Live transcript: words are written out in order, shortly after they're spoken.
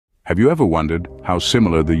Have you ever wondered how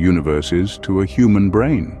similar the universe is to a human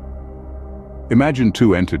brain? Imagine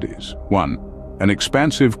two entities. One, an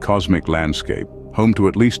expansive cosmic landscape, home to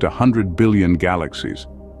at least 100 billion galaxies,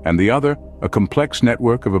 and the other, a complex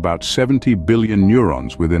network of about 70 billion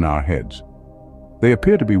neurons within our heads. They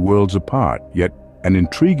appear to be worlds apart, yet an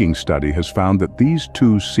intriguing study has found that these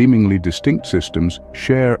two seemingly distinct systems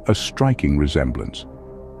share a striking resemblance.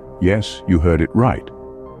 Yes, you heard it right.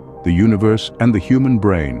 The universe and the human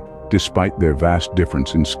brain, despite their vast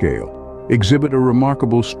difference in scale, exhibit a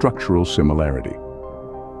remarkable structural similarity.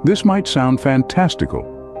 This might sound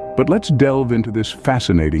fantastical, but let's delve into this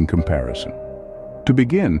fascinating comparison. To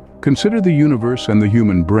begin, consider the universe and the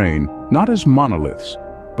human brain not as monoliths,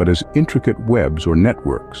 but as intricate webs or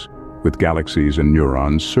networks, with galaxies and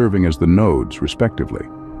neurons serving as the nodes, respectively.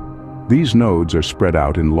 These nodes are spread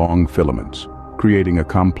out in long filaments, creating a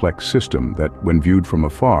complex system that, when viewed from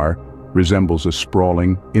afar, resembles a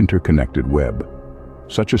sprawling, interconnected web.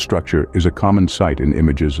 Such a structure is a common sight in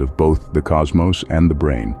images of both the cosmos and the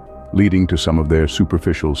brain, leading to some of their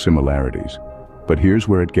superficial similarities. But here's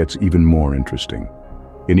where it gets even more interesting.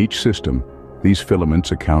 In each system, these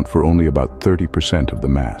filaments account for only about 30% of the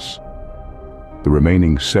mass. The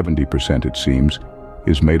remaining 70%, it seems,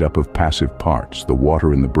 is made up of passive parts, the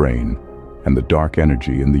water in the brain, and the dark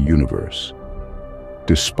energy in the universe.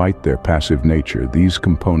 Despite their passive nature, these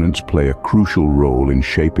components play a crucial role in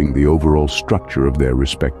shaping the overall structure of their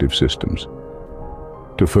respective systems.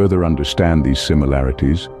 To further understand these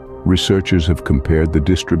similarities, researchers have compared the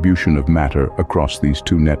distribution of matter across these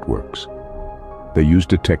two networks. They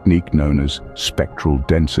used a technique known as spectral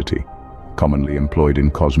density, commonly employed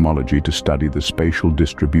in cosmology to study the spatial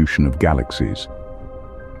distribution of galaxies.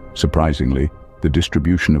 Surprisingly, the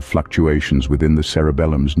distribution of fluctuations within the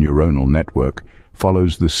cerebellum's neuronal network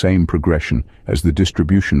follows the same progression as the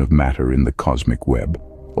distribution of matter in the cosmic web,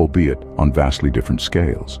 albeit on vastly different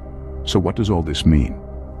scales. So what does all this mean?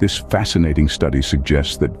 This fascinating study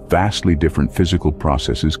suggests that vastly different physical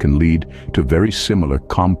processes can lead to very similar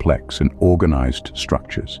complex and organized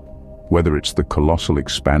structures. Whether it's the colossal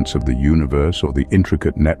expanse of the universe or the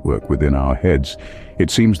intricate network within our heads,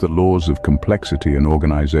 it seems the laws of complexity and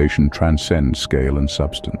organization transcend scale and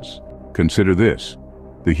substance. Consider this.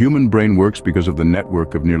 The human brain works because of the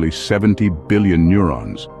network of nearly 70 billion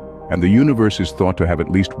neurons, and the universe is thought to have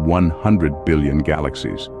at least 100 billion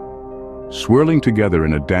galaxies. Swirling together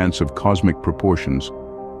in a dance of cosmic proportions,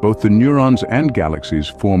 both the neurons and galaxies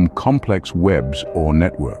form complex webs or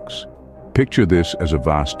networks. Picture this as a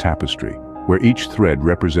vast tapestry, where each thread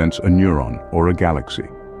represents a neuron or a galaxy.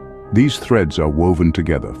 These threads are woven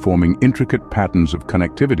together, forming intricate patterns of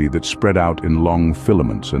connectivity that spread out in long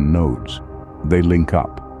filaments and nodes. They link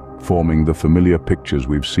up, forming the familiar pictures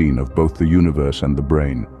we've seen of both the universe and the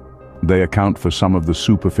brain. They account for some of the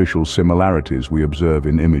superficial similarities we observe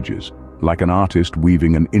in images. Like an artist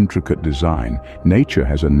weaving an intricate design, nature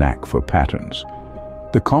has a knack for patterns.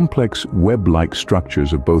 The complex web-like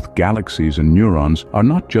structures of both galaxies and neurons are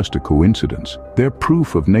not just a coincidence. They're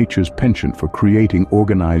proof of nature's penchant for creating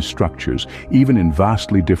organized structures, even in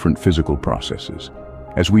vastly different physical processes.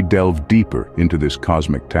 As we delve deeper into this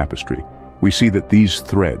cosmic tapestry, we see that these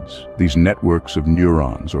threads, these networks of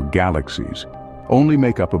neurons or galaxies, only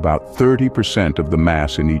make up about 30% of the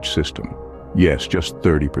mass in each system. Yes, just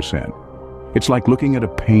 30%. It's like looking at a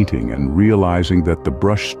painting and realizing that the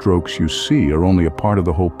brush strokes you see are only a part of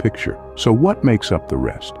the whole picture. So what makes up the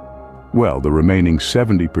rest? Well, the remaining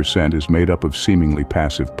 70% is made up of seemingly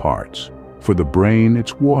passive parts. For the brain,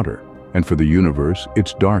 it's water, and for the universe,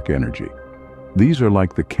 it's dark energy. These are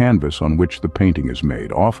like the canvas on which the painting is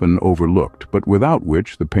made, often overlooked, but without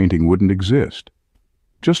which the painting wouldn't exist.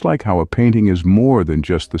 Just like how a painting is more than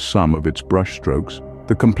just the sum of its brush strokes,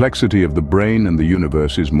 the complexity of the brain and the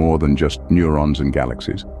universe is more than just neurons and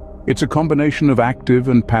galaxies. It's a combination of active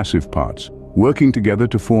and passive parts, working together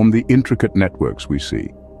to form the intricate networks we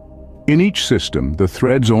see. In each system, the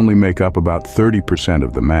threads only make up about 30%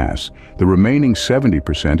 of the mass. The remaining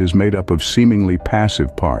 70% is made up of seemingly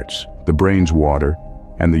passive parts, the brain's water,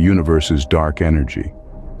 and the universe's dark energy.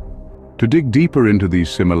 To dig deeper into these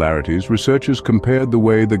similarities, researchers compared the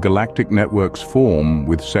way the galactic networks form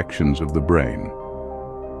with sections of the brain.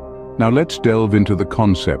 Now let's delve into the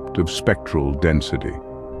concept of spectral density.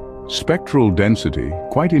 Spectral density,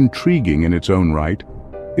 quite intriguing in its own right,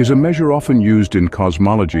 is a measure often used in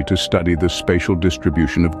cosmology to study the spatial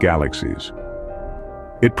distribution of galaxies.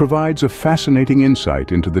 It provides a fascinating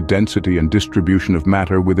insight into the density and distribution of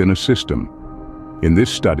matter within a system. In this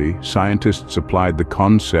study, scientists applied the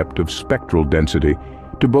concept of spectral density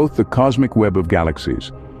to both the cosmic web of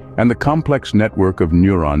galaxies and the complex network of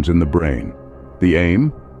neurons in the brain. The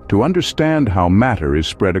aim? to understand how matter is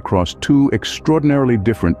spread across two extraordinarily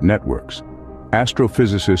different networks.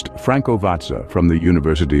 Astrophysicist Franco Vazza from the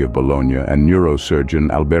University of Bologna and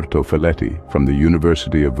neurosurgeon Alberto Felletti from the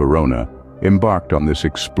University of Verona embarked on this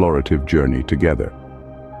explorative journey together.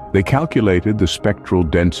 They calculated the spectral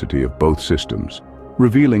density of both systems,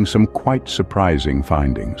 revealing some quite surprising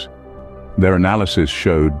findings. Their analysis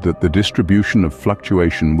showed that the distribution of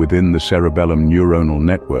fluctuation within the cerebellum neuronal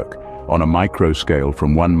network on a microscale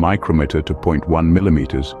from 1 micrometer to 0.1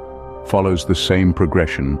 millimeters follows the same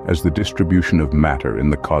progression as the distribution of matter in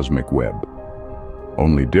the cosmic web.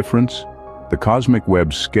 Only difference? The cosmic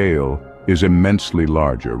web's scale is immensely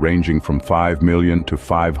larger, ranging from 5 million to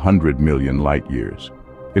 500 million light-years.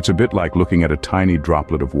 It's a bit like looking at a tiny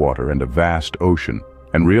droplet of water and a vast ocean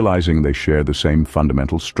and realizing they share the same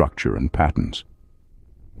fundamental structure and patterns.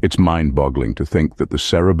 It's mind-boggling to think that the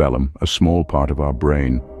cerebellum, a small part of our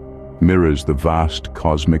brain, mirrors the vast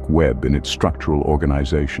cosmic web in its structural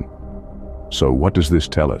organization. So what does this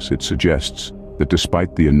tell us? It suggests that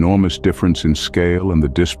despite the enormous difference in scale and the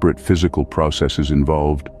disparate physical processes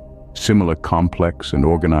involved, similar complex and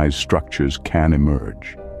organized structures can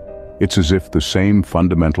emerge. It's as if the same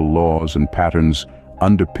fundamental laws and patterns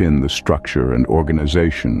underpin the structure and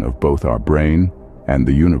organization of both our brain and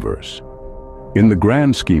the universe. In the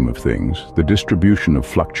grand scheme of things, the distribution of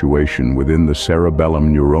fluctuation within the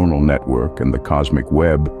cerebellum neuronal network and the cosmic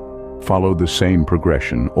web follow the same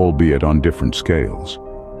progression, albeit on different scales.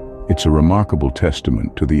 It's a remarkable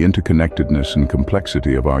testament to the interconnectedness and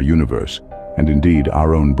complexity of our universe, and indeed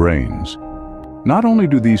our own brains. Not only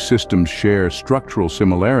do these systems share structural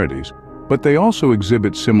similarities, but they also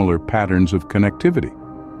exhibit similar patterns of connectivity.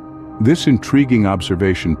 This intriguing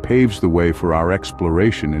observation paves the way for our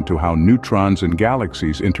exploration into how neutrons and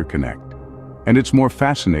galaxies interconnect, and it's more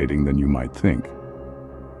fascinating than you might think.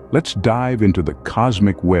 Let's dive into the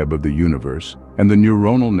cosmic web of the universe and the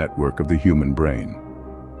neuronal network of the human brain.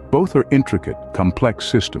 Both are intricate, complex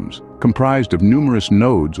systems, comprised of numerous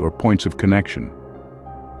nodes or points of connection.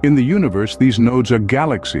 In the universe, these nodes are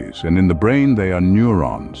galaxies, and in the brain they are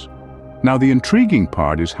neurons. Now, the intriguing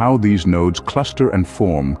part is how these nodes cluster and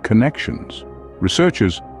form connections.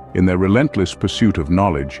 Researchers, in their relentless pursuit of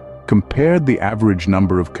knowledge, compared the average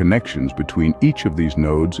number of connections between each of these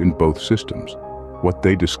nodes in both systems. What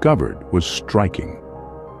they discovered was striking.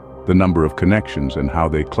 The number of connections and how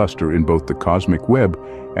they cluster in both the cosmic web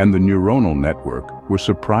and the neuronal network were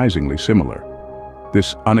surprisingly similar.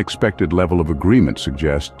 This unexpected level of agreement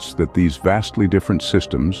suggests that these vastly different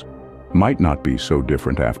systems might not be so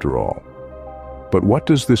different after all. But what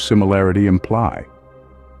does this similarity imply?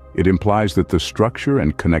 It implies that the structure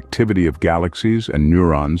and connectivity of galaxies and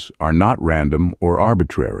neurons are not random or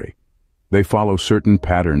arbitrary. They follow certain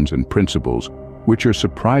patterns and principles which are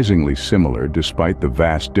surprisingly similar despite the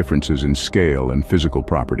vast differences in scale and physical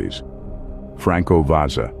properties. Franco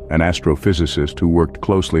Vazza, an astrophysicist who worked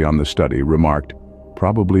closely on the study, remarked,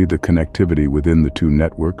 "Probably the connectivity within the two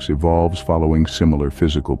networks evolves following similar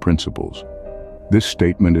physical principles." This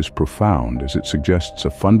statement is profound as it suggests a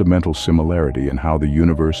fundamental similarity in how the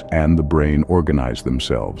universe and the brain organize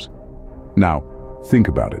themselves. Now, think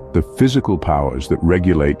about it. The physical powers that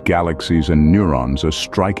regulate galaxies and neurons are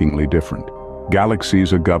strikingly different.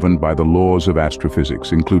 Galaxies are governed by the laws of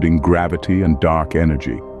astrophysics, including gravity and dark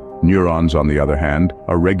energy. Neurons, on the other hand,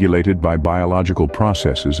 are regulated by biological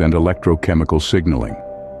processes and electrochemical signaling.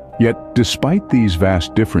 Yet, despite these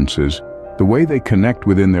vast differences, the way they connect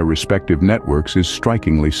within their respective networks is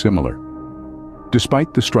strikingly similar.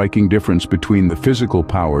 Despite the striking difference between the physical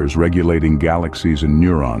powers regulating galaxies and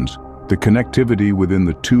neurons, the connectivity within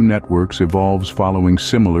the two networks evolves following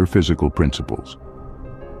similar physical principles.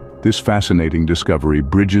 This fascinating discovery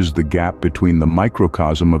bridges the gap between the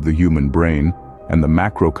microcosm of the human brain and the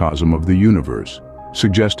macrocosm of the universe,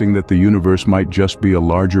 suggesting that the universe might just be a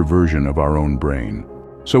larger version of our own brain.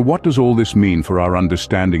 So what does all this mean for our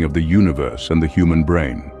understanding of the universe and the human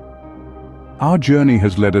brain? Our journey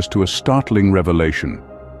has led us to a startling revelation.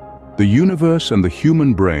 The universe and the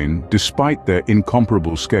human brain, despite their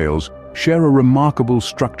incomparable scales, share a remarkable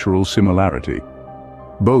structural similarity.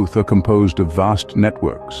 Both are composed of vast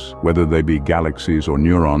networks, whether they be galaxies or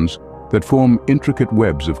neurons, that form intricate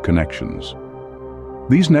webs of connections.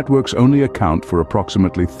 These networks only account for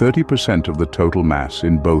approximately 30% of the total mass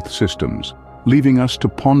in both systems, leaving us to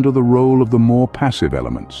ponder the role of the more passive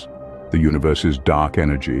elements, the universe's dark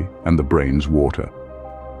energy and the brain's water.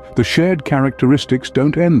 The shared characteristics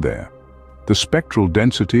don't end there. The spectral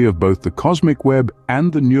density of both the cosmic web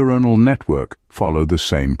and the neuronal network follow the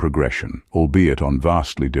same progression, albeit on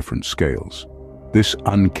vastly different scales. This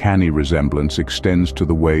uncanny resemblance extends to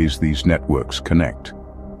the ways these networks connect.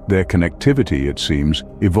 Their connectivity, it seems,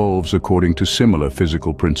 evolves according to similar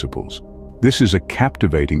physical principles. This is a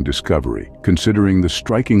captivating discovery, considering the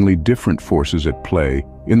strikingly different forces at play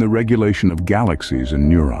in the regulation of galaxies and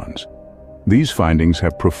neurons. These findings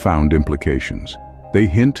have profound implications. They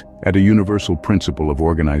hint at a universal principle of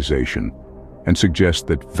organization and suggest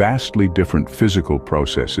that vastly different physical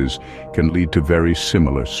processes can lead to very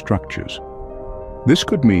similar structures. This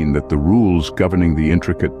could mean that the rules governing the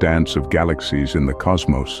intricate dance of galaxies in the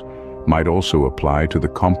cosmos might also apply to the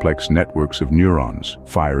complex networks of neurons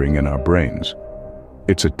firing in our brains.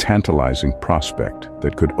 It's a tantalizing prospect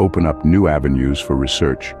that could open up new avenues for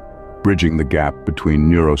research, bridging the gap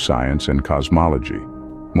between neuroscience and cosmology.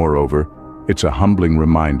 Moreover, it's a humbling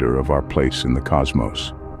reminder of our place in the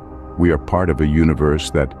cosmos. We are part of a universe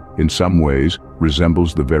that, in some ways,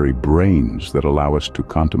 resembles the very brains that allow us to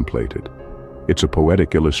contemplate it. It's a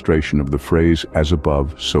poetic illustration of the phrase, "as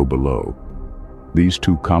above, so below." These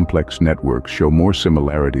two complex networks show more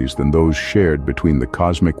similarities than those shared between the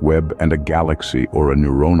cosmic web and a galaxy or a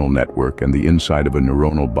neuronal network and the inside of a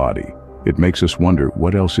neuronal body. It makes us wonder,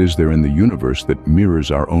 what else is there in the universe that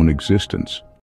mirrors our own existence?